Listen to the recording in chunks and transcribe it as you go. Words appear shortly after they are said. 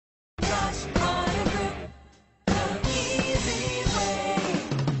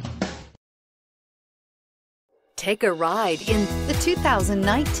Take a ride in the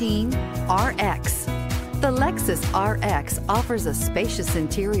 2019 RX. The Lexus RX offers a spacious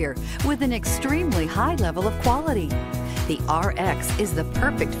interior with an extremely high level of quality. The RX is the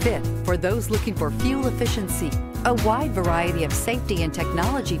perfect fit for those looking for fuel efficiency, a wide variety of safety and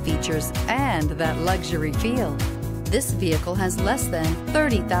technology features, and that luxury feel. This vehicle has less than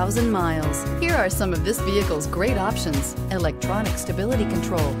 30,000 miles. Here are some of this vehicle's great options: electronic stability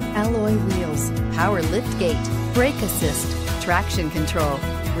control, alloy wheels, power liftgate, brake assist, traction control,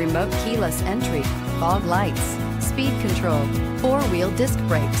 remote keyless entry, fog lights, speed control, four-wheel disc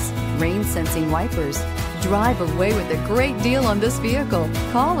brakes, rain sensing wipers. Drive away with a great deal on this vehicle.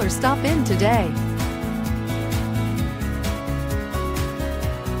 Call or stop in today.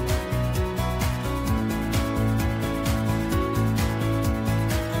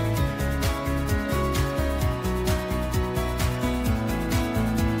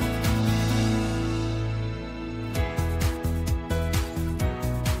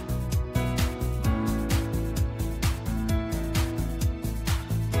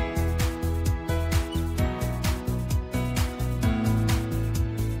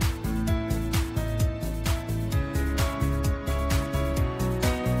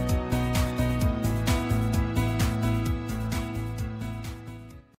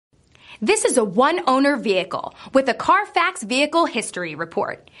 This is a one-owner vehicle with a Carfax Vehicle History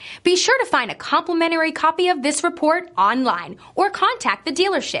Report. Be sure to find a complimentary copy of this report online or contact the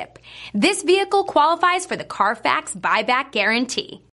dealership. This vehicle qualifies for the Carfax Buyback Guarantee.